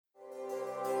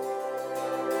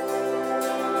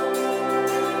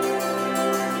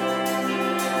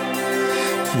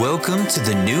Welcome to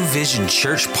the New Vision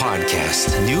Church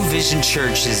podcast. New Vision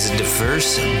Church is a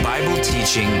diverse,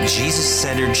 Bible-teaching,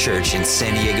 Jesus-centered church in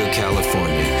San Diego,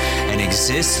 California, and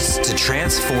exists to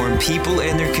transform people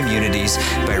and their communities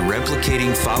by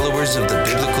replicating followers of the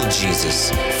biblical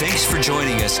Jesus. Thanks for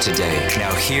joining us today.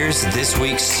 Now here's this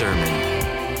week's sermon.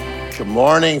 Good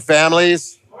morning,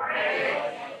 families.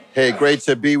 Hey, great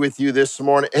to be with you this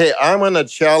morning. Hey, I'm going to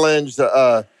challenge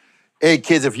hey,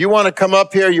 kids, if you want to come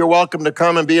up here, you're welcome to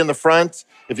come and be in the front.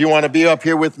 If you want to be up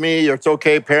here with me, it's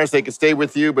okay. Parents, they can stay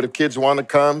with you, but if kids want to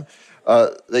come,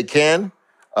 they can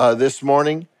this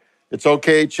morning. It's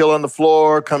okay. Chill on the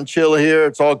floor. Come chill here.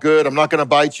 It's all good. I'm not going to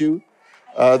bite you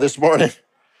this morning.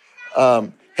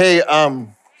 Hey,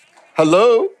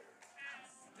 hello?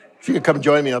 If you can come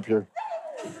join me up here.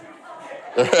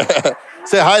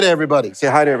 Say hi to everybody. Say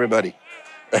hi to everybody.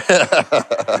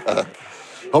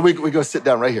 Oh, we go sit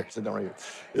down right here. Sit down right here.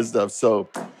 Good stuff. So,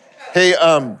 hey,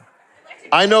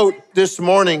 I know this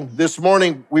morning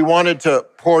we wanted to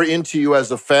pour into you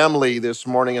as a family this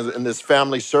morning in this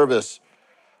family service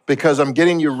because I'm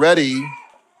getting you ready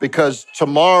because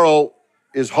tomorrow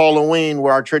is Halloween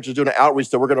where our church is doing an outreach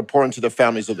that we're going to pour into the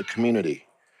families of the community.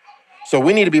 So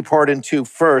we need to be poured into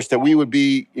first, that we would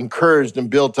be encouraged and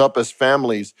built up as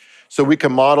families so we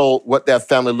can model what that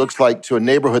family looks like to a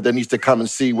neighborhood that needs to come and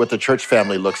see what the church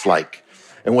family looks like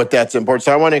and what that's important.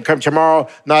 So I want to come tomorrow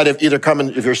night, if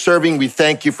you're serving, we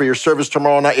thank you for your service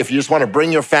tomorrow night. If you just want to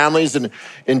bring your families and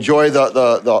enjoy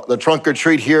the trunk or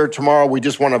treat here tomorrow, we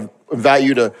just want to invite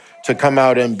you to come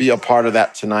out and be a part of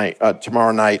that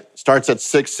tomorrow night. Starts at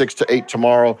 6 to 8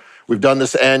 tomorrow. We've done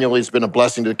this annually. It's been a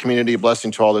blessing to the community, a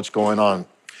blessing to all that's going on.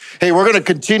 Hey, we're going to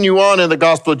continue on in the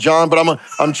Gospel of John, but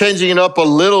I'm changing it up a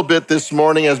little bit this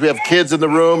morning as we have kids in the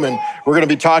room, and we're going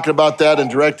to be talking about that and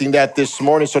directing that this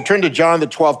morning. So turn to John, the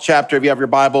 12th chapter, if you have your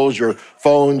Bibles, your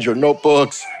phones, your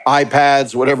notebooks,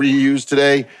 iPads, whatever you use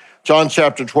today. John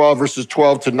chapter 12, verses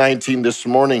 12 to 19 this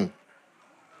morning.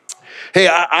 Hey,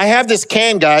 I have this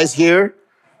can, guys, here.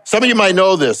 Some of you might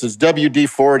know this. It's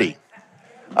WD-40.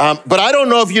 But I don't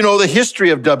know if you know the history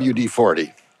of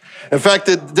WD-40. In fact,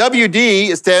 the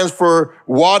WD stands for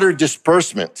water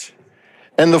disbursement.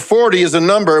 And the 40 is a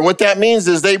number. And what that means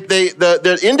is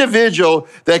the individual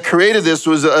that created this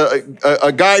was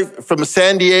a guy from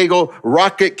San Diego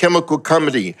Rocket Chemical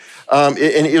Company. And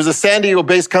it was a San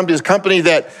Diego-based company. It's a company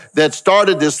that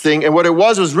started this thing. And what it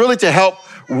was really to help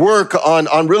work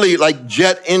on really like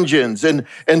jet engines. And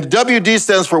WD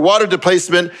stands for water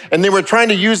displacement. And they were trying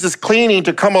to use this cleaning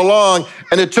to come along.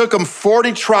 And it took them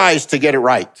 40 tries to get it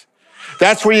right.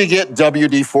 That's where you get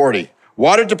WD-40.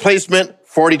 Water displacement,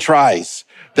 40 tries.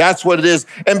 That's what it is.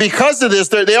 And because of this,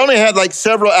 they only had like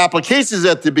several applications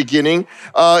at the beginning.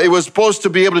 It was supposed to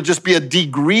be able to just be a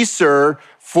degreaser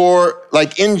for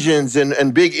like engines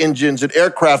and big engines and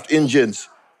aircraft engines.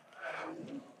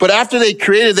 But after they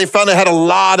created, they found it had a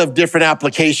lot of different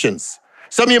applications.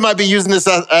 Some of you might be using this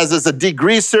as a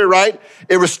degreaser, right?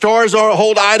 It restores or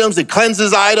hold items, it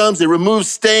cleanses items, it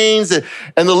removes stains, and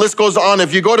the list goes on.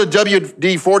 If you go to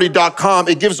WD40.com,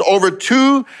 it gives over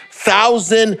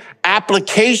 2,000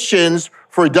 applications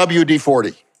for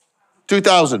WD-40.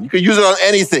 2,000. You can use it on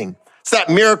anything. It's that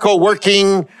miracle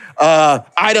working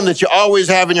item that you always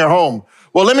have in your home.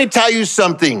 Well, let me tell you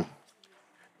something.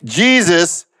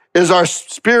 Jesus is our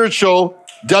spiritual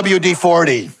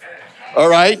WD-40. All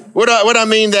right? What I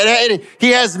mean that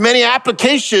he has many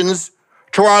applications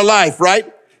to our life,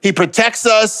 right? He protects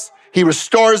us. He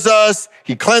restores us.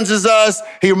 He cleanses us.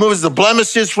 He removes the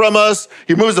blemishes from us.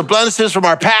 He removes the blemishes from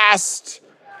our past.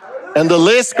 And the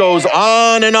list goes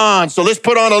on and on. So let's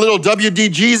put on a little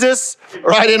WD Jesus,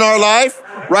 right, in our life,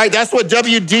 right? That's what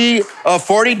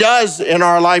WD-40 does in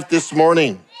our life this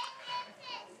morning.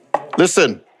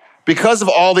 Listen, because of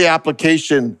all the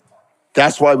application,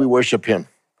 that's why we worship him.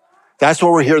 That's why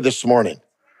we're here this morning,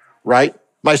 right?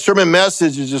 My sermon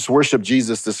message is just worship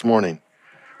Jesus this morning.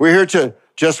 We're here to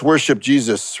just worship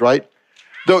Jesus, right?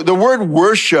 The word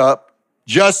worship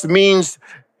just means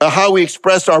how we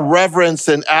express our reverence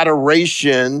and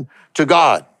adoration to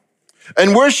God.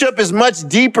 And worship is much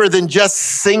deeper than just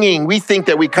singing. We think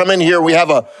that we come in here, we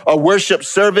have a worship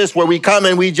service where we come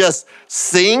and we just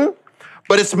sing,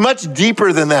 but it's much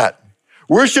deeper than that.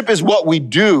 Worship is what we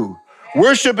do.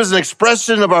 Worship is an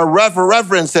expression of our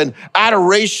reverence and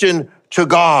adoration to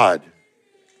God.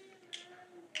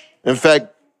 In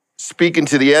fact, speaking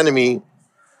to the enemy,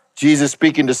 Jesus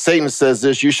speaking to Satan says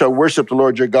this, you shall worship the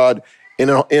Lord your God, in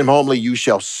him only you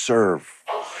shall serve.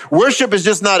 Worship is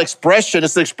just not expression.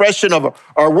 It's the expression of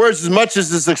our words as much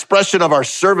as it's the expression of our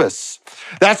service.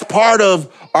 That's part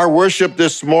of our worship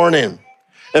this morning.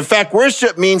 In fact,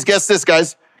 worship means, guess this,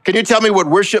 guys, Can you tell me what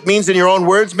worship means in your own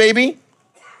words, maybe?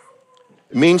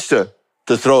 It means to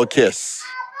throw a kiss.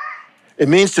 It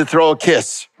means to throw a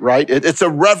kiss, right? It's a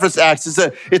reverence act.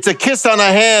 It's a kiss on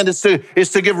a hand. It's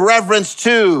to give reverence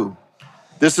to.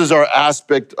 This is our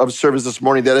aspect of service this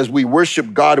morning, that as we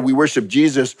worship God, we worship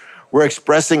Jesus, we're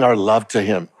expressing our love to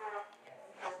him.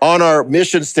 On our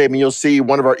mission statement, you'll see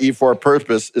one of our E4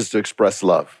 purpose is to express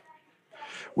love.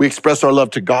 We express our love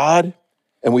to God,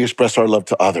 and we express our love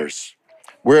to others.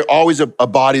 We're always a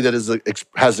body that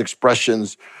has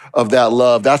expressions of that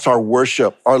love. That's our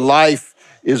worship. Our life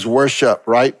is worship,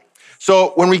 right?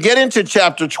 So when we get into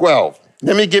chapter 12,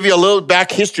 let me give you a little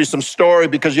back history, some story,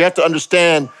 because you have to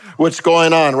understand what's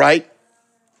going on, right?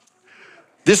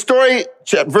 This story,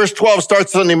 verse 12,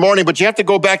 starts Sunday morning, but you have to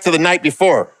go back to the night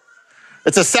before.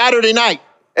 It's a Saturday night,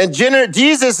 and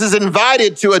Jesus is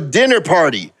invited to a dinner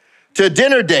party, to a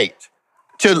dinner date,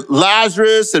 to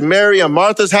Lazarus and Mary and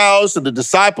Martha's house, and the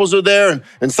disciples are there,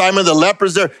 and Simon the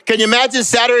leper's there. Can you imagine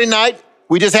Saturday night?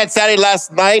 We just had Saturday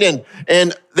last night,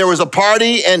 and there was a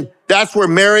party, and that's where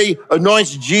Mary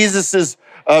anoints Jesus's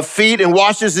feet and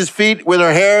washes his feet with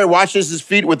her hair, and washes his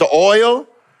feet with the oil,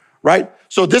 right?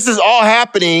 So this is all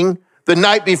happening the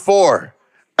night before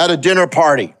at a dinner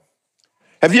party.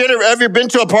 Have you ever been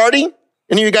to a party?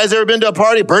 Any of you guys ever been to a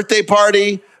party? Birthday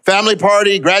party, family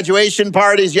party, graduation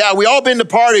parties? Yeah, we all been to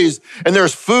parties, and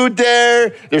there's food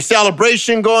there, there's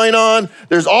celebration going on,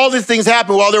 there's all these things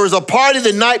happening. While there was a party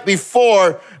the night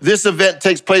before this event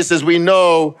takes place, as we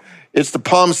know, it's the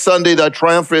Palm Sunday, the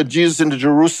triumphant of Jesus into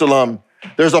Jerusalem.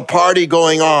 There's a party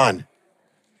going on.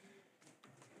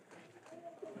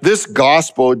 This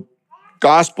gospel,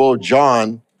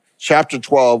 John, chapter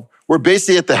 12, we're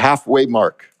basically at the halfway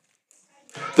mark.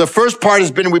 The first part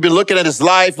we've been looking at his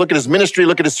life, look at his ministry,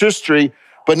 look at his history,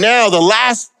 but now the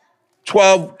last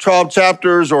 12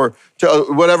 chapters or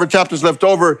whatever chapters left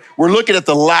over, we're looking at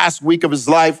the last week of his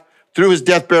life through his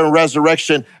death, burial, and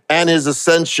resurrection and his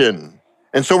ascension.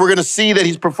 And so we're going to see that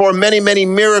he's performed many, many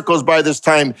miracles by this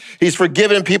time. He's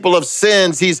forgiven people of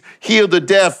sins. He's healed the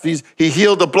deaf. He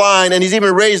healed the blind, and he's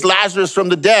even raised Lazarus from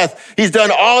the death. He's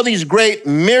done all these great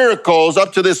miracles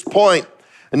up to this point.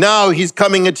 And now he's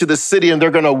coming into the city, and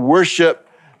they're going to worship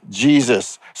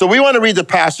Jesus. So we want to read the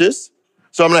passage.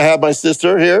 So I'm going to have my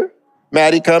sister here,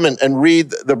 Maddie, come and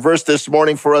read the verse this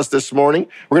morning for us this morning.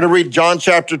 We're going to read John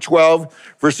chapter 12,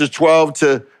 verses 12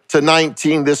 to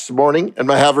 19 this morning. And I'm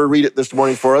going to have her read it this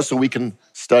morning for us so we can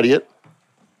study it.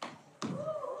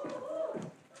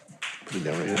 Put it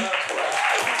down right here.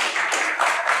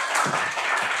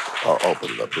 I'll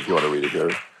put it up if you want to read it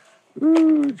here.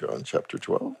 John chapter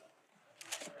 12.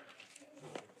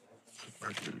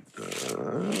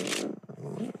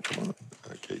 Come on.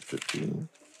 Okay, 15,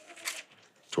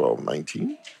 12, 19.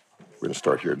 We're going to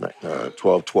start here at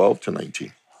 12 to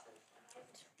 19.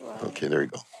 Okay, there you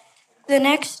go. The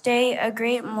next day, a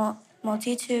great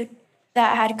multitude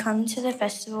that had come to the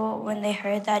festival, when they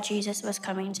heard that Jesus was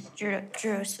coming to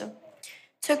Jerusalem,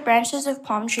 took branches of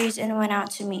palm trees and went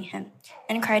out to meet him,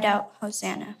 and cried out,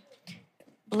 "Hosanna!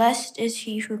 Blessed is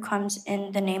he who comes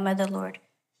in the name of the Lord,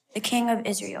 the King of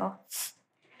Israel."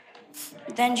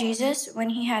 Then Jesus,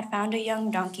 when he had found a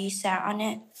young donkey, sat on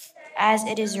it, as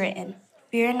it is written,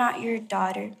 "Fear not, your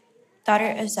daughter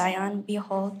of Zion,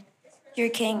 behold, your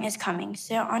king is coming,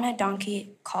 sit on a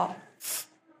donkey colt."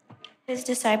 His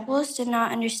disciples did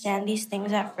not understand these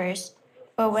things at first,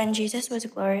 but when Jesus was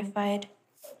glorified,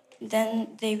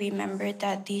 then they remembered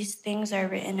that these things are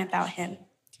written about him,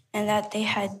 and that they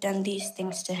had done these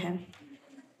things to him.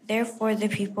 Therefore the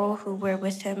people who were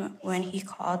with him when he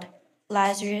called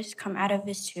Lazarus come out of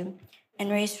his tomb and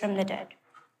raised from the dead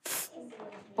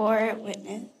bore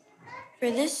witness. For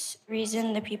this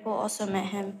reason the people also met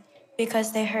him,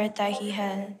 because they heard that he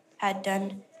had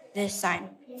done this sign.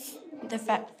 The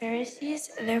Pharisees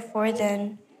therefore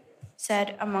then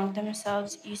said among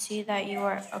themselves, "You see that you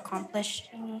are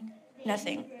accomplishing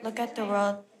nothing. Look at the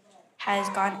world has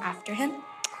gone after him."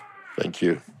 Thank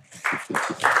you.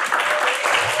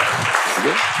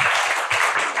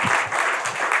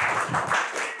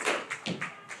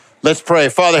 Let's pray.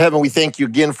 Father Heaven, we thank you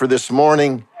again for this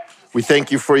morning. We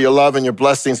thank you for your love and your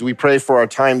blessings. We pray for our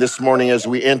time this morning as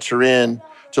we enter in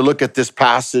to look at this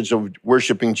passage of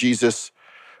worshiping Jesus.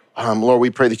 Lord, we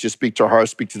pray that you speak to our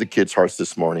hearts, speak to the kids' hearts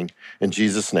this morning. In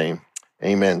Jesus' name,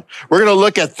 amen. We're going to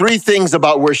look at 3 things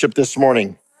about worship this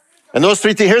morning. And those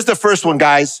 3 things, here's the first one,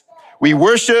 guys. We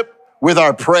worship with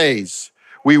our praise.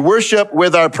 We worship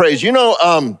with our praise. You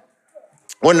know,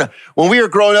 when we were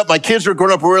growing up, my kids were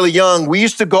growing up really young, we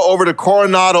used to go over to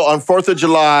Coronado on 4th of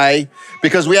July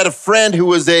because we had a friend who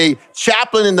was a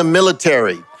chaplain in the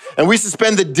military. And we used to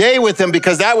spend the day with him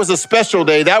because that was a special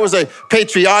day. That was a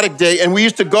patriotic day. And we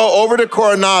used to go over to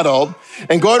Coronado.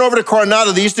 And going over to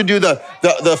Coronado, they used to do the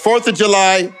 4th of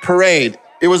July parade.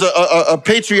 It was a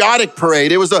patriotic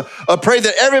parade. It was a parade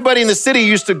that everybody in the city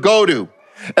used to go to.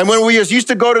 And when we used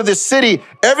to go to this city,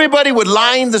 everybody would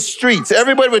line the streets.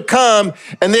 Everybody would come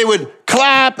and they would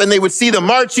clap and they would see the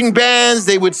marching bands.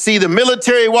 They would see the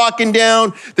military walking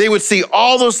down. They would see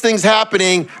all those things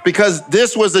happening because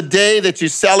this was a day that you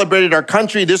celebrated our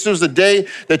country. This was a day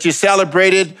that you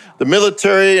celebrated the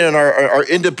military and our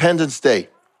Independence Day.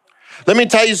 Let me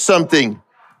tell you something.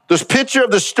 This picture of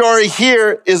the story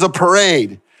here is a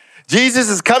parade. Jesus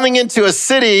is coming into a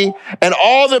city and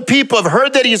all the people have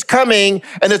heard that he's coming,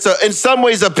 and it's in some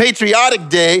ways a patriotic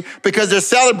day because they're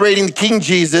celebrating King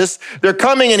Jesus. They're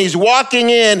coming and he's walking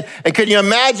in, and can you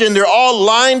imagine, they're all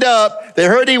lined up. They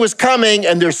heard he was coming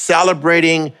and they're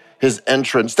celebrating his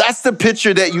entrance. That's the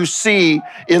picture that you see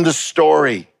in the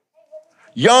story.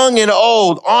 Young and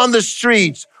old on the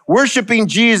streets, worshiping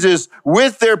Jesus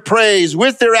with their praise,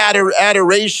 with their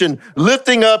adoration,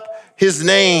 lifting up his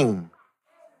name.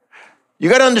 You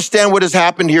got to understand what has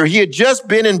happened here. He had just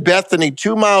been in Bethany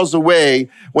 2 miles away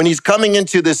when he's coming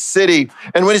into this city.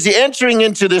 And when he's entering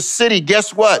into this city,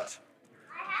 guess what?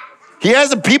 He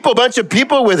has a bunch of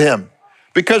people with him.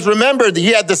 Because remember,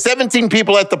 he had the 17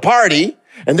 people at the party,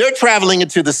 and they're traveling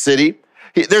into the city.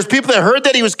 There's people that heard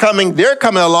that he was coming. They're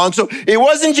coming along. So it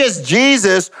wasn't just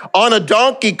Jesus on a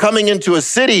donkey coming into a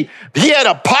city. He had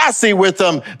a posse with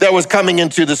him that was coming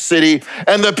into the city.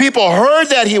 And the people heard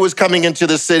that he was coming into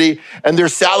the city, and they're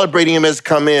celebrating him as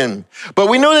come in. But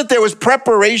we know that there was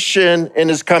preparation in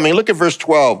his coming. Look at verse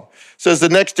 12. It says, the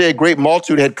next day a great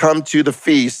multitude had come to the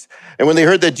feast. And when they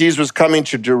heard that Jesus was coming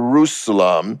to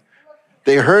Jerusalem,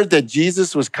 they heard that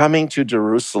Jesus was coming to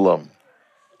Jerusalem.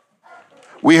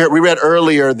 We read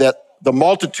earlier that the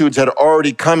multitudes had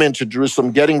already come into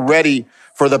Jerusalem getting ready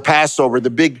for the Passover,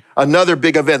 another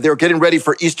big event. They were getting ready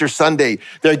for Easter Sunday.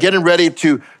 They're getting ready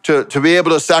to be able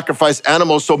to sacrifice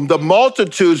animals. So the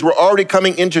multitudes were already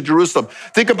coming into Jerusalem.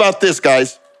 Think about this,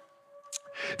 guys.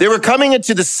 They were coming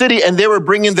into the city and they were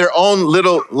bringing their own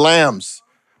little lambs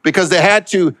because they had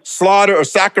to slaughter or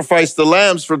sacrifice the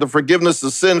lambs for the forgiveness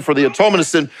of sin, for the atonement of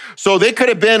sin. So they could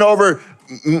have been over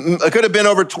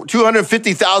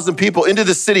 250,000 people into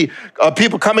the city,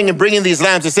 people coming and bringing these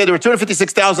lambs. They said there were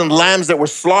 256,000 lambs that were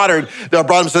slaughtered that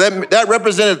brought them. So that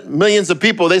represented millions of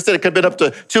people. They said it could have been up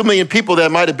to 2 million people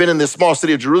that might have been in this small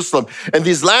city of Jerusalem. And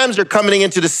these lambs are coming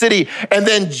into the city. And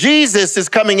then Jesus is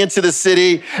coming into the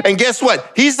city. And guess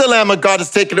what? He's the Lamb of God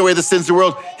that's taken away the sins of the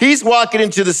world. He's walking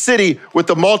into the city with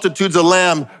the multitudes of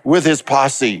lambs with his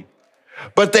posse.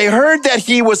 But they heard that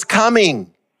he was coming.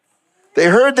 They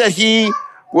heard that he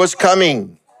was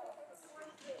coming.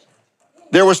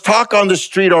 There was talk on the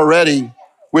street already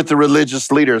with the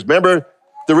religious leaders. Remember,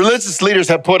 the religious leaders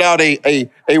had put out a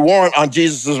warrant on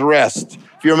Jesus' arrest.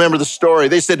 If you remember the story,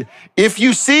 they said, if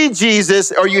you see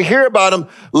Jesus or you hear about him,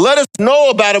 let us know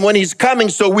about him when he's coming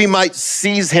so we might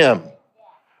seize him.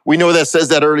 We know that says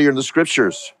that earlier in the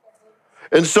scriptures.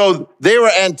 And so they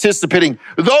were anticipating.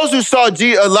 Those who saw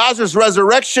Lazarus'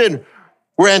 resurrection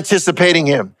were anticipating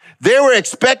him. They were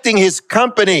expecting his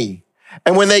company.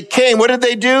 And when they came, what did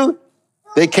they do?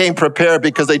 They came prepared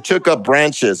because they took up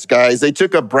branches, guys. They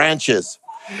took up branches.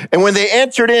 And when they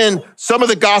entered in, some of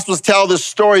the Gospels tell this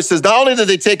story. It says not only did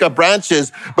they take up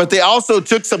branches, but they also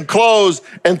took some clothes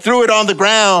and threw it on the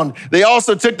ground. They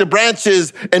also took the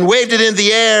branches and waved it in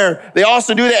the air. They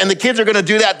also do that, and the kids are going to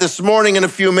do that this morning in a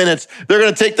few minutes. They're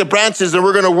going to take the branches and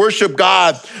we're going to worship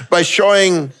God by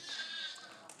showing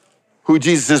who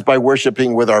Jesus is by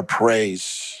worshiping with our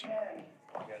praise.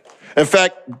 In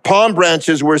fact, palm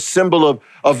branches were a symbol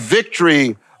of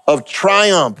victory, of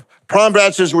triumph. Palm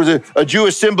branches were a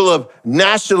Jewish symbol of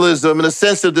nationalism in the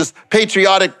sense of this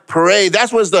patriotic parade.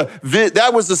 That was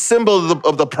the symbol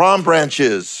of the palm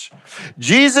branches.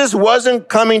 Jesus wasn't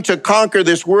coming to conquer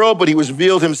this world, but he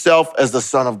revealed himself as the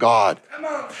Son of God.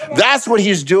 That's what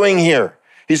he's doing here.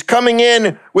 He's coming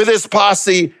in with his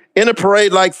posse in a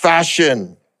parade-like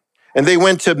fashion. And they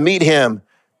went to meet him.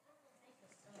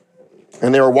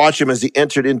 And they were watching him as he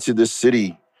entered into this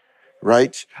city,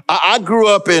 right? I grew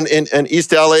up in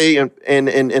East LA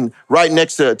and right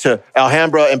next to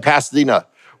Alhambra and Pasadena.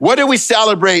 What do we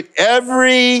celebrate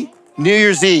every New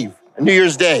Year's Eve, New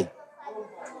Year's Day?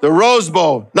 The Rose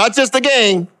Bowl. Not just the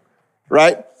game,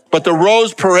 right? But the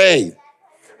Rose Parade.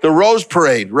 The Rose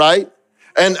Parade, right?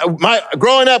 And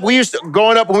growing up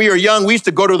when we were young, we used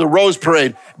to go to the Rose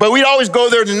Parade. But we'd always go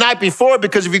there the night before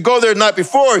because if you go there the night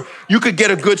before, you could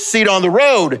get a good seat on the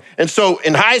road. And so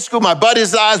in high school, my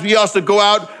buddies and I, we used to go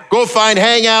out go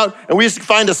hang out, and we used to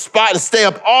find a spot and stay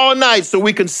up all night so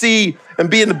we can see and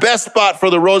be in the best spot for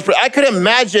the Rose Parade. I could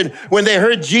imagine when they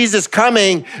heard Jesus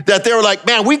coming that they were like,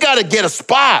 man, we got to get a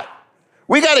spot.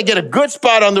 We got to get a good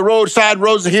spot on the roadside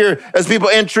roads here as people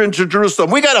enter into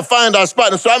Jerusalem. We got to find our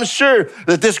spot. And so I'm sure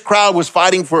that this crowd was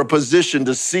fighting for a position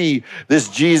to see this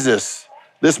Jesus,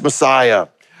 this Messiah.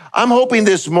 I'm hoping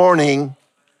this morning,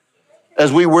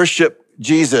 as we worship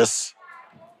Jesus,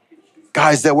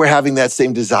 guys, that we're having that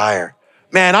same desire.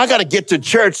 Man, I got to get to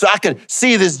church so I can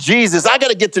see this Jesus. I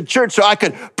got to get to church so I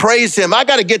can praise him. I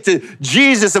got to get to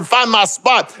Jesus and find my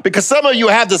spot, because some of you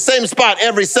have the same spot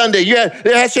every Sunday. You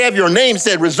actually have your name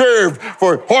said reserved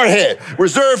for Jorge,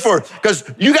 reserved for, because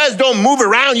you guys don't move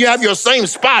around. You have your same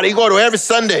spot. You go to every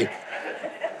Sunday.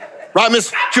 Right,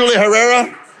 Miss Julie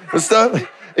Herrera and stuff?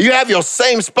 You have your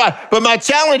same spot. But my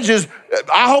challenge is,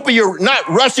 I hope you're not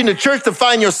rushing to church to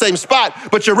find your same spot,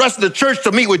 but you're rushing to church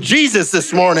to meet with Jesus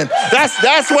this morning.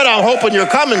 That's what I'm hoping you're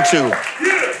coming to.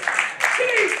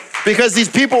 Because these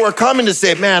people were coming to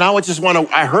say, man,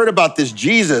 I heard about this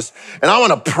Jesus, and I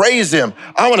want to praise him.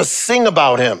 I want to sing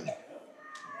about him.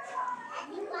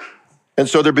 And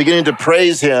so they're beginning to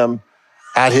praise him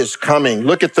at his coming.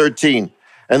 Look at 13.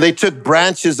 And they took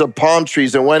branches of palm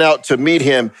trees and went out to meet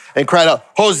him and cried out,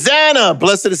 Hosanna,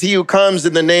 blessed is he who comes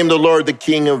in the name of the Lord, the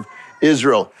King of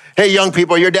Israel. Hey, young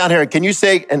people, you're down here. Can you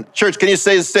say, and church, can you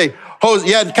say,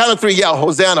 count of three, yell,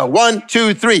 Hosanna. 1,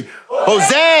 2, 3,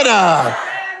 Hosanna.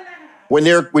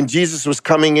 When Jesus was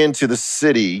coming into the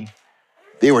city,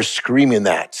 they were screaming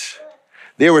that.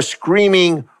 They were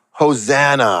screaming,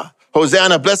 Hosanna.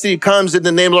 Hosanna, blessed he comes in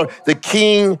the name of the Lord, the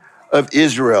King of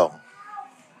Israel.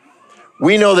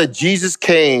 We know that Jesus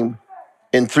came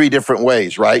in 3 different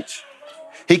ways, right?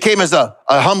 He came as a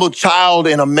humble child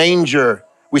in a manger.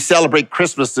 We celebrate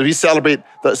Christmas, so we celebrate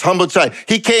this humble child.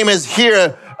 He came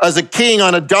here as a king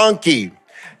on a donkey,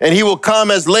 and he will come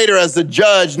later as the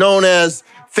judge, known as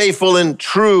faithful and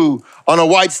true, on a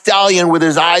white stallion with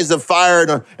his eyes of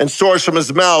fire and swords from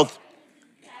his mouth.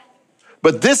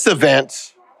 But this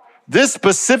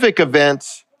specific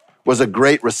event, was a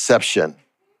great reception.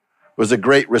 Was a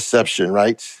great reception,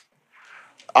 right?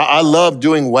 I love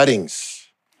doing weddings.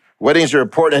 Weddings are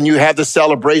important, and you have the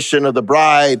celebration of the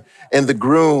bride and the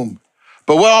groom.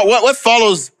 But what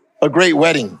follows a great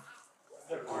wedding?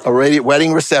 A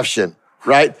wedding reception,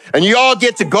 right? And you all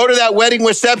get to go to that wedding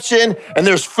reception, and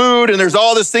there's food, and there's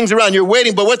all these things around. You're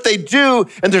waiting, but what they do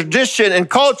in tradition and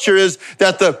culture is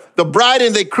that the bride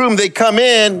and the groom, they come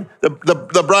in,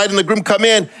 the bride and the groom come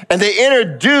in, and they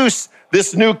introduce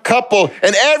this new couple,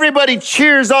 and everybody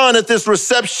cheers on at this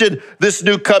reception, this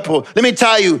new couple. Let me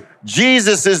tell you,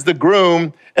 Jesus is the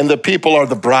groom and the people are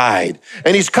the bride.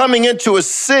 And he's coming into a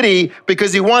city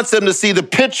because he wants them to see the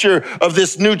picture of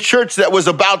this new church that was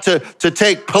about to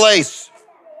take place.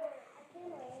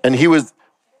 And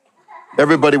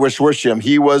everybody was worshiping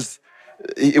him.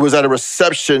 It was at a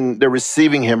reception, they're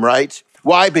receiving him, right?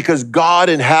 Why? Because God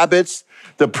inhabits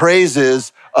the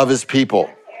praises of his people.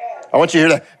 I want you to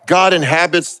hear that. God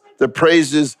inhabits the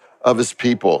praises of his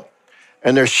people.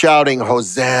 And they're shouting,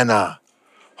 Hosanna,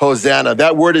 Hosanna.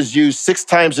 That word is used 6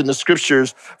 times in the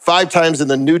scriptures, 5 times in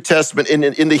the New Testament.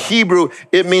 In the Hebrew,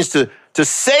 it means to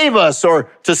save us or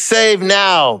to save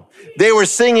now. They were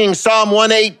singing Psalm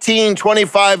 118,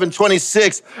 25, and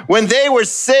 26. When they were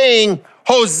saying,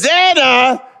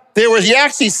 Hosanna, they were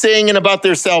actually singing about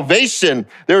their salvation.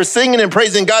 They were singing and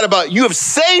praising God about, you have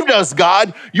saved us,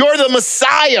 God. You're the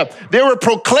Messiah. They were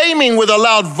proclaiming with a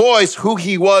loud voice who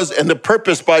he was and the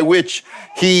purpose by which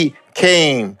he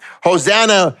came.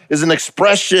 Hosanna is an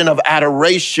expression of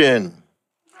adoration.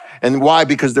 And why?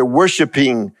 Because they're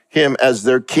worshiping him as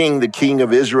their king, the King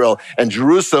of Israel. And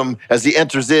Jerusalem, as he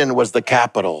enters in, was the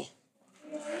capital.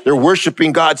 They're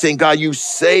worshiping God, saying, God, you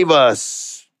save us.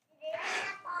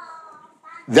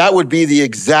 That would be the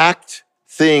exact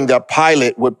thing that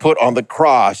Pilate would put on the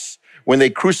cross when they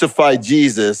crucified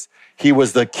Jesus. He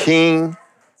was the King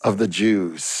of the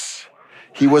Jews.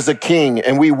 He was a king,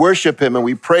 and we worship him and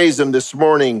we praise him this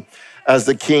morning as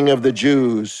the King of the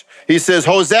Jews. He says,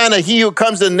 Hosanna, he who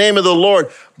comes in the name of the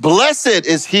Lord. Blessed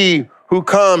is he who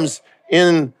comes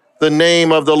in the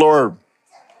name of the Lord.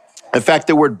 In fact,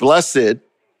 the word blessed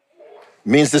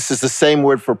means this is the same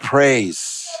word for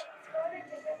praise.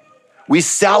 We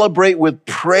celebrate with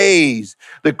praise.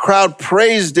 The crowd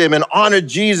praised him and honored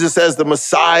Jesus as the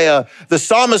Messiah. The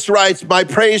psalmist writes, my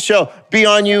praise shall be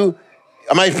on you.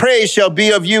 My praise shall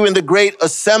be of you in the great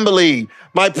assembly.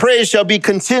 My praise shall be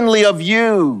continually of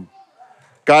you.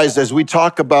 Guys, as we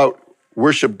talk about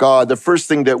worship God, the first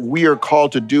thing that we are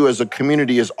called to do as a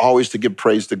community is always to give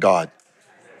praise to God,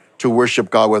 to worship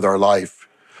God with our life.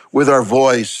 with our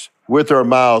voice, with our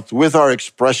mouth, with our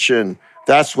expression.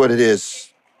 That's what it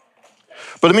is.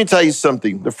 But let me tell you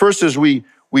something. The first is we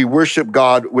worship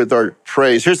God with our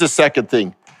praise. Here's the second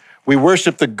thing. We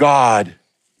worship the God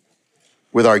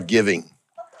with our giving.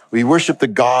 We worship the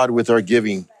God with our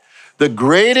giving.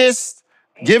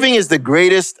 Giving is the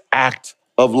greatest act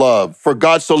of love. For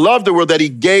God so loved the world that he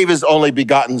gave his only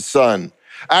begotten son.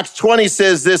 Acts 20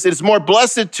 says this, it's more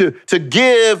blessed to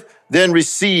give than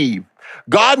receive.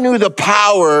 God knew the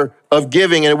power of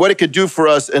giving and what it could do for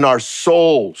us in our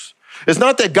souls. It's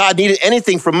not that God needed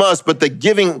anything from us, but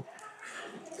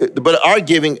our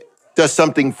giving does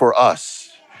something for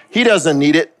us. He doesn't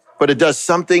need it, but it does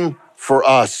something for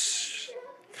us.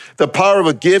 The power of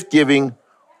a gift giving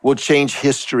will change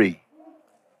history.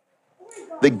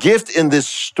 The gift in this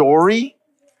story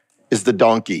is the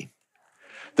donkey.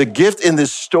 The gift in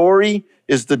this story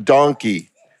is the donkey,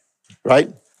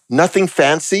 right? Nothing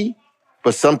fancy,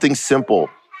 but something simple.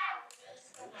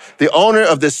 The owner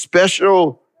of this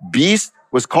special beast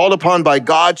was called upon by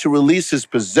God to release his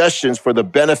possessions for the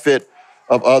benefit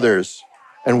of others.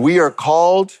 And we are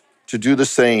called to do the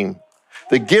same.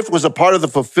 The gift was a part of the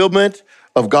fulfillment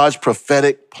of God's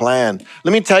prophetic plan.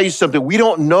 Let me tell you something. We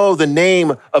don't know the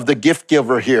name of the gift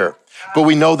giver here, but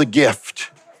we know the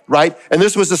gift, right? And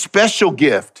this was a special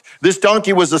gift. This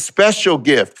donkey was a special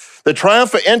gift. The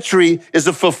triumphant entry is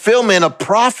a fulfillment of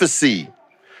prophecy.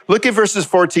 Look at verses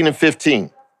 14 and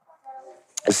 15.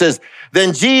 It says,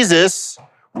 then Jesus,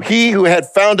 he who had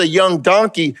found a young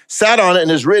donkey, sat on it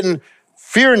and is written,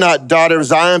 fear not, daughter of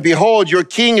Zion. Behold, your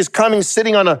king is coming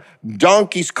sitting on a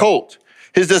donkey's colt.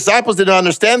 His disciples did not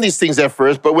understand these things at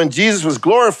first, but when Jesus was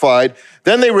glorified,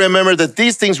 then they remembered that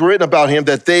these things were written about him,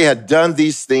 that they had done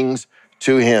these things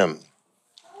to him.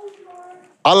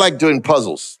 I like doing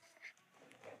puzzles.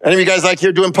 Any of you guys like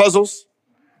here doing puzzles?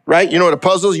 Right? You know what a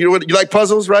puzzle is? You like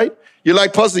puzzles, right? You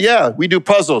like puzzles? Yeah, we do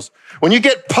puzzles. When you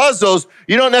get puzzles,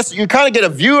 you kind of get a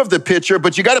view of the picture,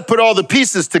 but you got to put all the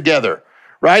pieces together,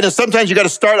 right? And sometimes you got to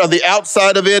start on the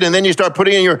outside of it, and then you start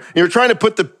putting in you're trying to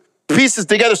put the pieces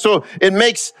together so it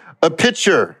makes a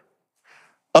picture.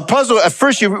 A puzzle, at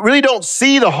first you really don't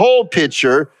see the whole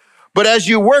picture, but as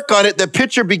you work on it, the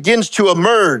picture begins to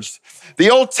emerge. The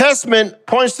Old Testament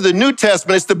points to the New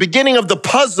Testament. It's the beginning of the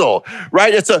puzzle,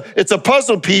 right? It's a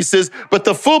puzzle pieces, but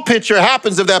the full picture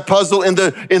happens of that puzzle in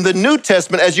the New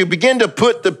Testament as you begin to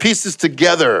put the pieces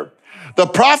together. The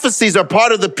prophecies are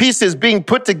part of the pieces being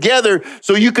put together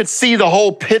so you could see the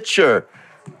whole picture.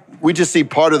 We just see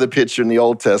part of the picture in the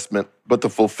Old Testament, but the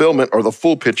fulfillment or the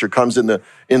full picture comes in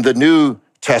the New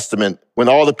Testament when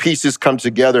all the pieces come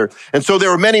together. And so there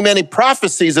are many, many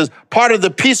prophecies as part of the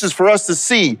pieces for us to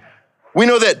see. We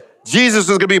know that Jesus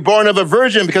was going to be born of a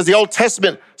virgin because the Old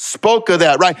Testament spoke of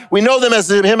that, right? We know him as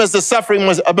the suffering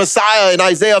Messiah in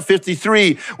Isaiah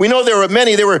 53. We know there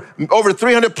were over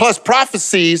 300 plus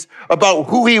prophecies about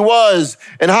who he was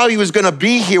and how he was going to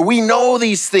be here. We know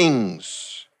these things.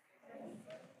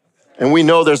 And we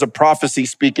know there's a prophecy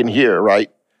speaking here, right?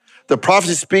 The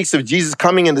prophecy speaks of Jesus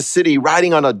coming in the city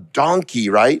riding on a donkey,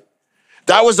 right?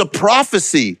 That was a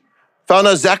prophecy found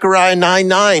in Zechariah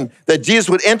 9:9, that Jesus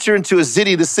would enter into a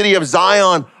city, the city of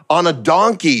Zion, on a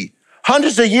donkey.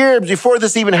 Hundreds of years before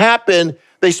this even happened,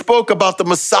 they spoke about the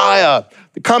Messiah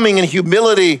coming in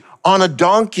humility on a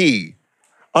donkey,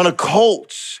 on a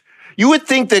colt. You would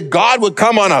think that God would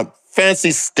come on a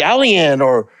fancy stallion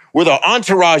or with an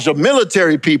entourage of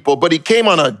military people, but he came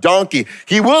on a donkey.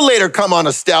 He will later come on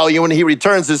a stallion when he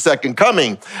returns his second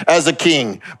coming as a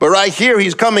king. But right here,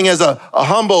 he's coming as a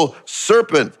humble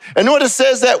serpent. And notice it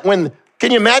says that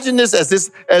can you imagine this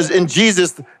as in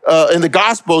Jesus, in the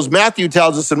Gospels, Matthew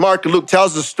tells us and Mark and Luke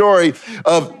tells the story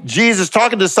of Jesus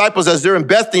talking to disciples as they're in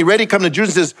Bethany, ready to come to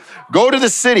Jerusalem, says, go to the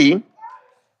city and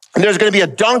there's going to be a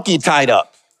donkey tied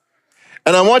up.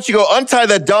 And I want you to go untie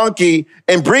that donkey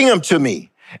and bring him to me.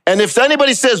 And if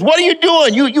anybody says, what are you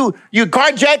doing? You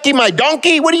carjacking my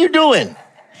donkey? What are you doing?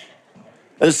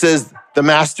 And it says, the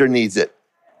master needs it.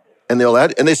 And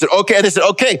they said, okay. And they said,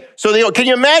 okay. So can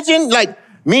you imagine like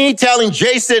me telling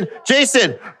Jason,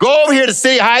 go over here to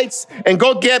City Heights and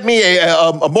go get me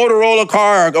a Motorola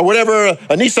car or whatever,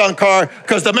 a Nissan car,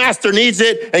 because the master needs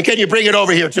it. And can you bring it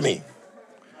over here to me?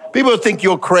 People think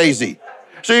you're crazy.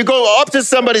 So you go up to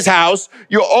somebody's house,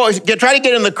 try to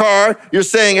get in the car, you're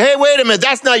saying, hey, wait a minute,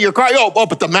 that's not your car. Oh,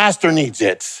 but the master needs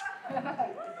it.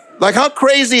 Like, how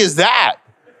crazy is that,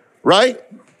 right?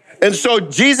 And so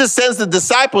Jesus sends the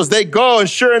disciples, they go, and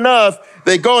sure enough,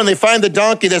 they go and they find the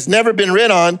donkey that's never been ridden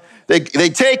on. They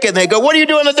take it and they go, what are you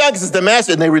doing on the donkey? It's the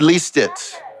master, and they released it.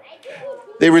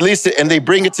 They released it and they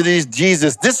bring it to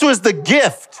Jesus. This was the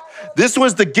gift. This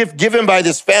was the gift given by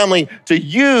this family to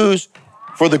use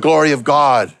for the glory of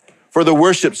God, for the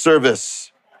worship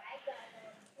service.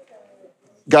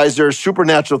 Guys, there are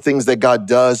supernatural things that God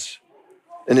does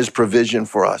in his provision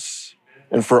for us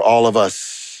and for all of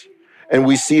us. And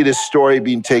we see this story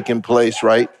being taken place,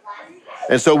 right?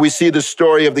 And so we see the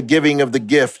story of the giving of the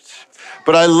gift.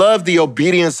 But I love the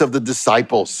obedience of the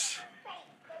disciples.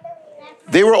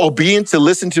 They were obedient to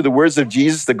listen to the words of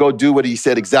Jesus, to go do what he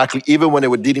said exactly, even when it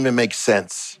didn't even make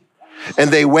sense. And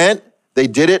they went, they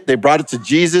did it, they brought it to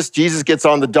Jesus. Jesus gets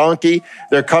on the donkey.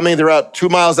 They're out 2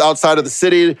 miles outside of the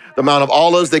city, the Mount of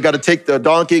Olives. They got to take the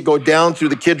donkey, go down through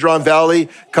the Kidron Valley,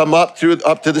 come up to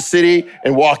the city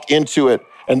and walk into it.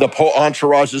 And the whole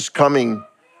entourage is coming.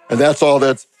 And that's all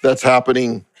that's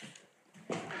happening.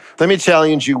 Let me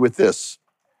challenge you with this.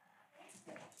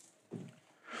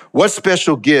 What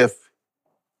special gift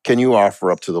can you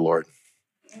offer up to the Lord?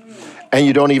 And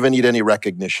you don't even need any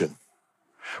recognition.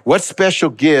 What special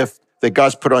gift that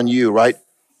God's put on you, right?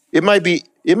 It might be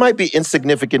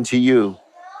insignificant to you,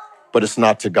 but it's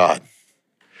not to God.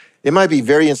 It might be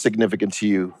very insignificant to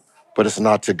you, but it's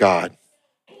not to God.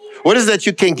 What is that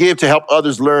you can give to help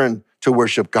others learn to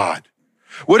worship God?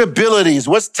 What abilities,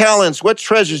 what talents, what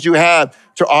treasures you have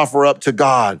to offer up to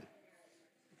God?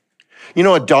 You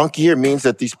know, a donkey here means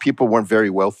that these people weren't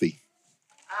very wealthy.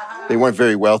 They weren't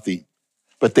very wealthy,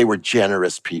 but they were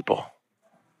generous people,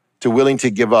 willing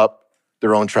to give up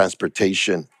their own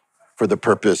transportation for the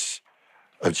purpose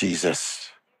of Jesus.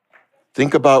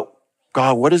 Think about,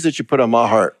 God, what is it you put on my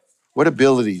heart? What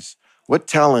abilities, what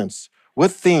talents, what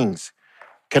things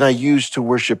can I use to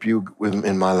worship you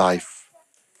in my life?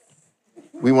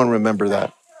 We want to remember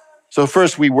that. So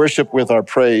first, we worship with our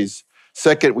praise.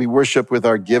 Second, we worship with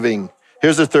our giving.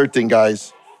 Here's the third thing,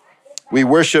 guys. We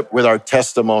worship with our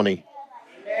testimony.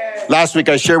 Last week,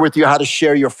 I shared with you how to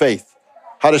share your faith,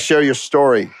 how to share your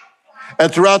story.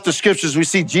 And throughout the scriptures, we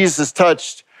see Jesus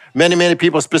touched many, many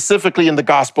people, specifically in the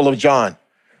Gospel of John.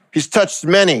 He's touched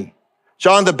many.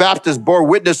 John the Baptist bore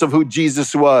witness of who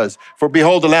Jesus was. For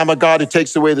behold, the Lamb of God who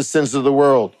takes away the sins of the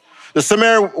world. The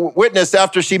Samaritan witness,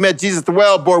 after she met Jesus at the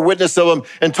well, bore witness of him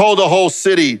and told the whole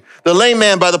city. The lame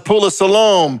man by the pool of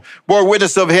Siloam bore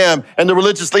witness of him, and the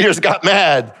religious leaders got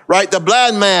mad, right? The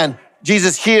blind man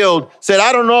Jesus healed said,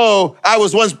 I don't know, I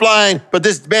was once blind, but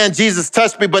this man Jesus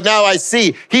touched me, but now I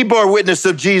see. He bore witness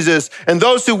of Jesus. And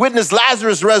those who witnessed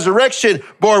Lazarus' resurrection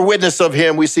bore witness of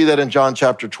him. We see that in John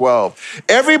chapter 12.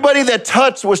 Everybody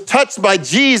that was touched by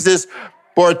Jesus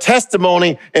bore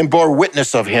testimony and bore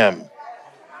witness of him,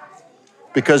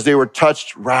 because they were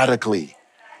touched radically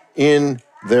in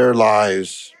their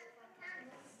lives.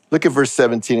 Look at verse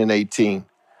 17 and 18.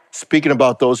 Speaking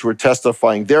about those who were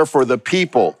testifying, therefore the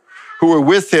people who were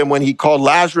with him when he called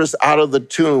Lazarus out of the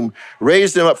tomb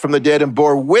raised him up from the dead and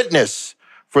bore witness.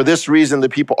 For this reason, the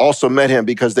people also met him,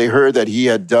 because they heard that he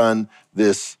had done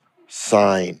this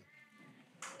sign.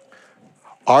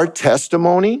 Our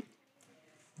testimony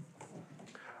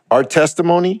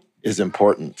is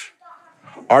important.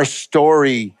 Our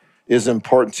story is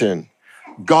important.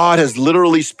 God has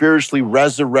literally, spiritually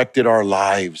resurrected our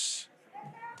lives.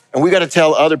 And we got to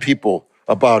tell other people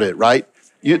about it, right?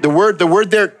 The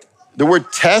word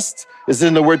test is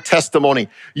in the word testimony.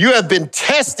 You have been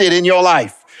tested in your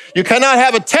life. You cannot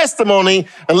have a testimony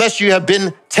unless you have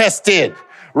been tested,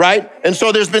 right? And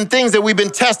so there's been things that we've been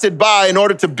tested by in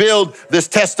order to build this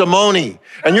testimony.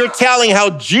 And you're telling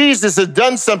how Jesus has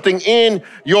done something in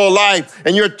your life.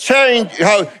 And you're telling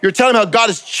how God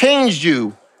has changed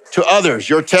you to others,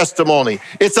 your testimony.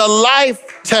 It's a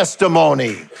life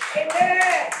testimony. Amen.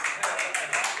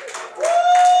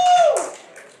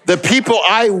 The people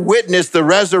eyewitnessed the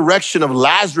resurrection of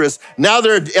Lazarus. Now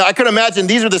I can imagine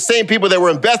these are the same people that were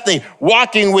in Bethany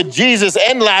walking with Jesus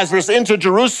and Lazarus into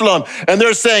Jerusalem. And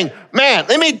they're saying, man,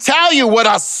 let me tell you what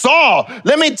I saw.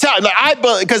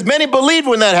 Because many believed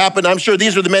when that happened. I'm sure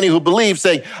these are the many who believe,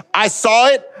 saying, I saw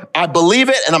it, I believe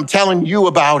it, and I'm telling you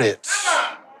about it.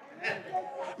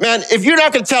 Man, if you're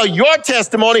not going to tell your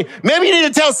testimony, maybe you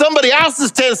need to tell somebody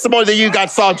else's testimony that you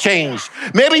saw changed.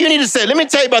 Maybe you need to say, let me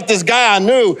tell you about this guy I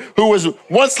knew who was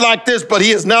once like this, but he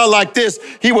is now like this.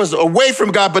 He was away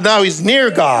from God, but now he's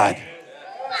near God.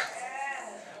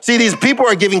 See, these people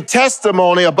are giving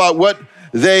testimony about what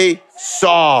they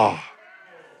saw.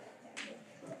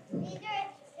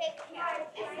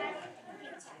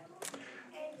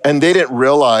 And they didn't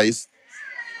realize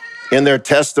in their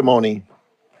testimony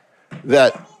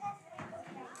that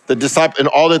the disciples and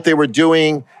all that they were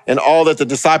doing and all that the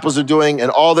disciples are doing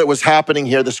and all that was happening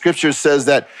here, the scripture says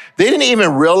that they didn't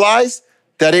even realize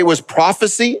that it was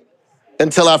prophecy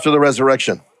until after the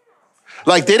resurrection.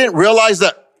 Like they didn't realize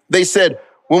that they said,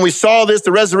 when we saw this,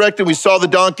 the resurrected, we saw the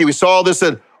donkey, we saw all this,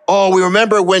 and we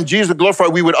remember when Jesus was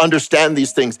glorified, we would understand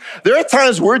these things. There are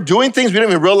times we're doing things we don't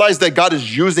even realize that God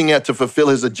is using it to fulfill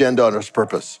his agenda and his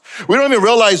purpose. We don't even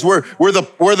realize we're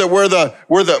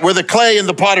the clay in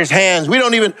the potter's hands. We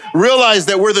don't even realize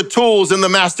that we're the tools in the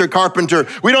master carpenter.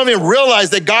 We don't even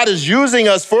realize that God is using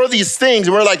us for these things.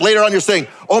 And we're like, later on, you're saying,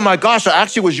 oh my gosh, I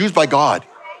actually was used by God.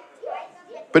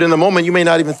 But in the moment, you may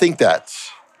not even think that.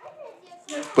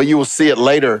 But you will see it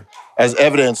later as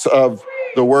evidence of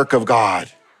the work of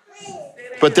God.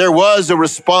 But there was a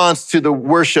response to the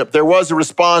worship. There was a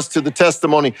response to the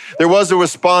testimony. There was a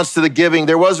response to the giving.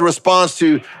 There was a response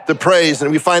to the praise.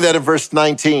 And we find that in verse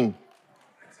 19.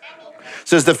 It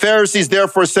says, the Pharisees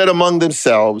therefore said among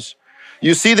themselves,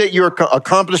 you see that you're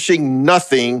accomplishing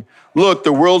nothing. Look,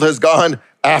 the world has gone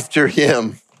after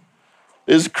him.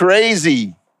 It's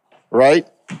crazy, right?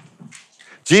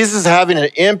 Jesus is having an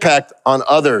impact on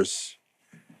others.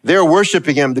 They're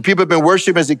worshiping him. The people have been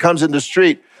worshiping as he comes in the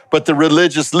street. But the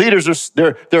religious leaders,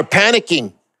 they're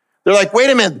panicking. They're like, wait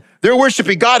a minute, they're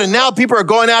worshiping God, and now people are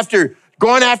going after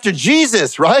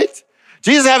Jesus, right?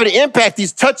 Jesus is having an impact.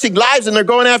 He's touching lives, and they're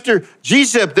going after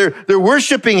Jesus. They're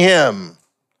worshiping him.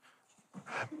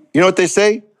 You know what they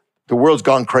say? The world's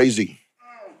gone crazy.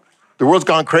 The world's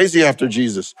gone crazy after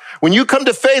Jesus. When you come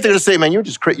to faith, they're gonna say, man,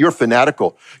 you're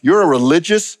fanatical. You're a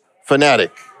religious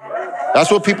fanatic.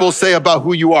 That's what people say about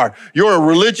who you are. You're a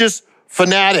religious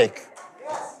fanatic.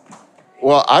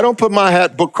 Well, I don't put my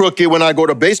hat crooked when I go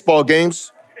to baseball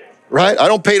games, right? I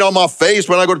don't paint on my face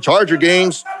when I go to Charger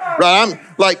games, right? I'm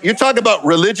like, you're talking about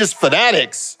religious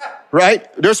fanatics,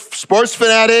 right? There's sports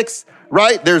fanatics,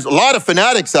 right? There's a lot of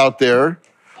fanatics out there,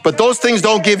 but those things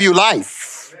don't give you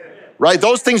life, right?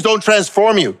 Those things don't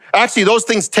transform you. Actually, those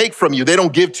things take from you. They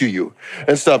don't give to you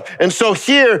and stuff. And so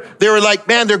here, they were like,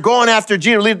 man, they're going after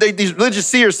Jesus. These religious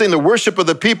seers seeing the worship of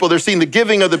the people. They're seeing the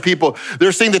giving of the people.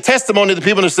 They're seeing the testimony of the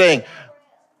people, and they're saying,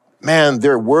 man,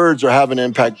 their words are having an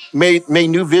impact. May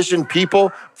New Vision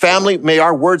people, family, may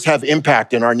our words have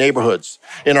impact in our neighborhoods,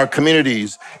 in our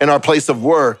communities, in our place of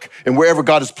work, and wherever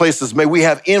God has placed us. May we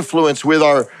have influence with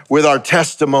our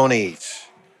testimonies.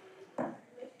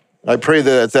 I pray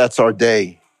that that's our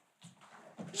day.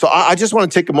 So I just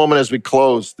want to take a moment as we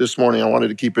close this morning. I wanted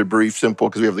to keep it brief, simple,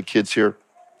 because we have the kids here.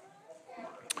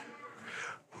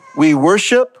 We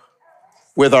worship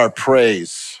with our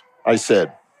praise, I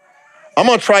said. I'm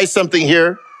gonna try something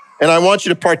here, and I want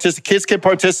you to participate. Kids can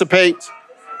participate,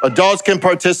 adults can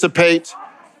participate.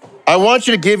 I want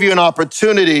you to give you an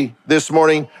opportunity this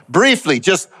morning, briefly,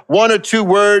 just one or two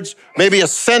words, maybe a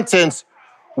sentence.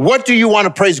 What do you want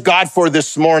to praise God for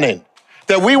this morning?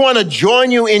 That we want to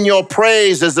join you in your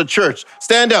praise as a church.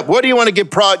 Stand up. What do you want to give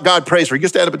God praise for? You can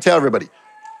stand up and tell everybody.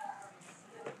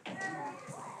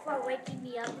 For waking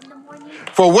me up in the morning.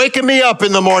 For waking me up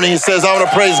in the morning, he says, I want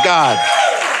to praise God.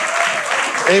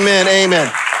 Amen,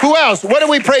 amen. Who else? What are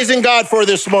we praising God for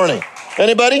this morning?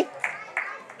 Anybody?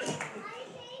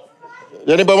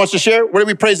 Anybody wants to share? What are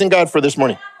we praising God for this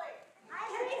morning?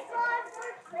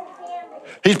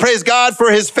 He's praised God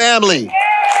for his family.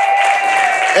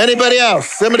 Anybody else?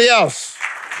 Somebody else?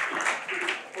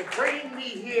 For bringing me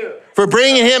here. For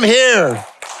bringing him here.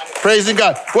 Praising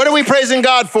God. What are we praising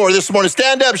God for this morning?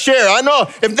 Stand up, share. I know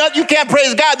if not, you can't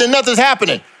praise God, then nothing's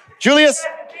happening. Julius?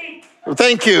 Well,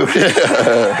 thank you.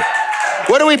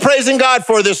 What are we praising God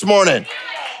for this morning?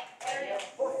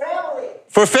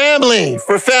 For family.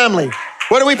 For family.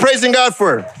 What are we praising God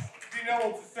for? Being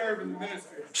able to serve in the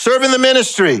ministry. Serve in the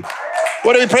ministry.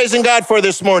 What are we praising God for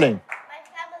this morning? My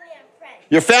family and friends.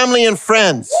 Your family and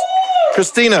friends.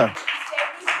 Christina.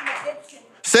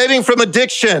 Saving from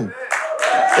addiction.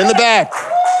 In the back.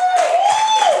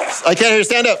 I can't hear you.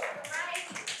 Stand up.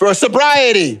 For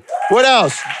sobriety. What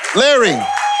else? Larry.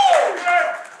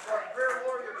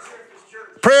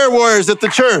 Prayer warriors at the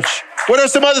church. What are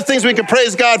some other things we can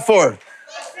praise God for?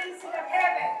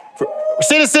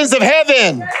 Citizens of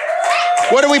heaven.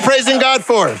 What are we praising God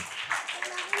for?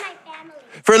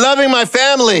 For loving my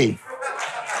family.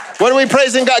 What are we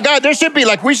praising God? God, it should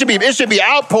be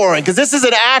outpouring, because this is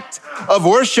an act of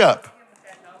worship.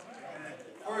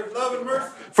 For his love and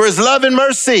mercy. For his love and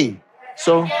mercy.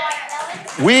 So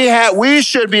we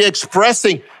should be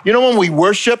expressing, when we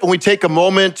worship and we take a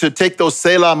moment to take those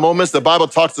Selah moments, the Bible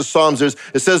talks to Psalms, it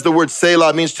says the word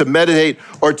Selah means to meditate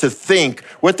or to think.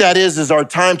 What that is our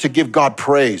time to give God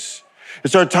praise.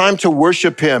 It's our time to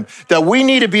worship him. That we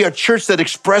need to be a church that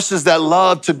expresses that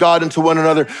love to God and to one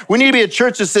another. We need to be a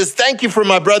church that says, thank you for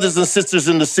my brothers and sisters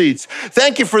in the seats.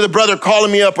 Thank you for the brother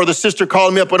calling me up or the sister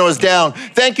calling me up when I was down.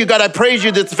 Thank you, God. I praise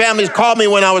you that the families called me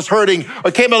when I was hurting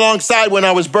or came alongside when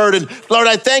I was burdened. Lord,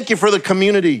 I thank you for the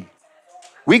community.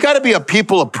 We got to be a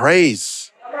people of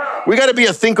praise. We got to be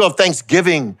a thinker of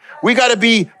thanksgiving. We got to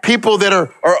be people that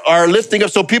are lifting up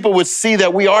so people would see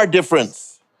that we are different.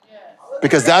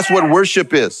 Because that's what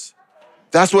worship is.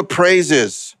 That's what praise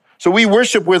is. So we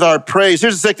worship with our praise.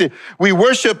 Here's the second thing. We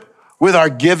worship with our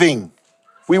giving.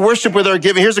 We worship with our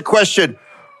giving. Here's a question.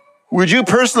 Would you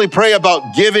personally pray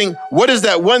about giving? What is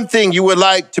that one thing you would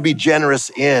like to be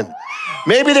generous in?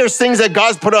 Maybe there's things that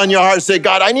God's put on your heart. Say,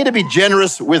 God, I need to be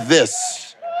generous with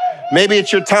this. Maybe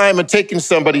it's your time of taking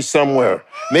somebody somewhere.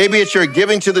 Maybe it's your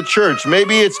giving to the church.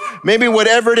 Maybe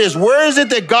whatever it is. Where is it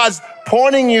that God's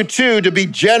pointing you to be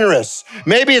generous?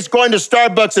 Maybe it's going to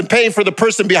Starbucks and paying for the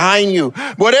person behind you.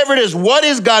 Whatever it is, what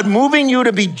is God moving you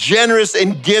to be generous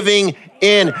and giving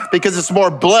in? Because it's more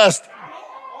blessed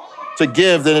to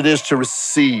give than it is to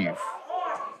receive.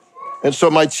 And so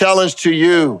my challenge to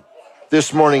you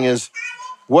this morning is,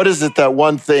 what is it, that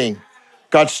one thing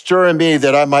God's stirring me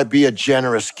that I might be a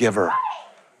generous giver?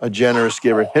 A generous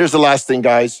giver. Here's the last thing,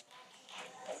 guys.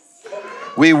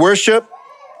 We worship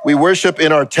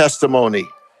in our testimony.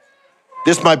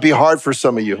 This might be hard for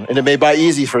some of you, and it may be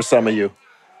easy for some of you.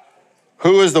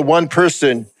 Who is the one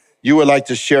person you would like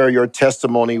to share your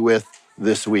testimony with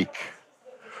this week?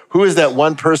 Who is that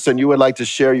one person you would like to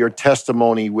share your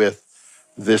testimony with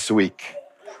this week?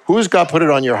 Who's God put it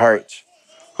on your heart?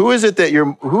 Who is it that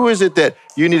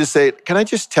you need to say, can I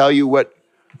just tell you what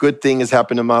good thing has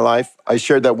happened in my life? I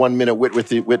shared that 1 minute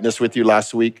witness with you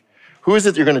last week. Who is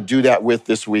it you're going to do that with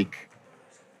this week?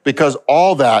 Because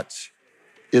all that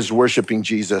is worshiping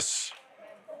Jesus.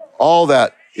 All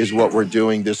that is what we're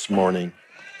doing this morning.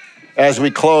 As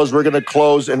we close, we're going to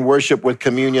close and worship with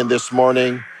communion this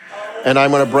morning. And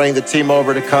I'm going to bring the team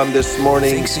over to come this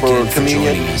morning for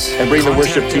communion and bring the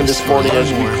worship team this morning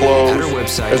as we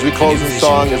close. As we close in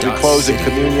song, as we close in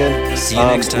communion,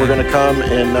 we're going to come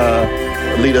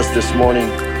and lead us this morning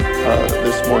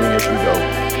as we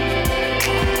go.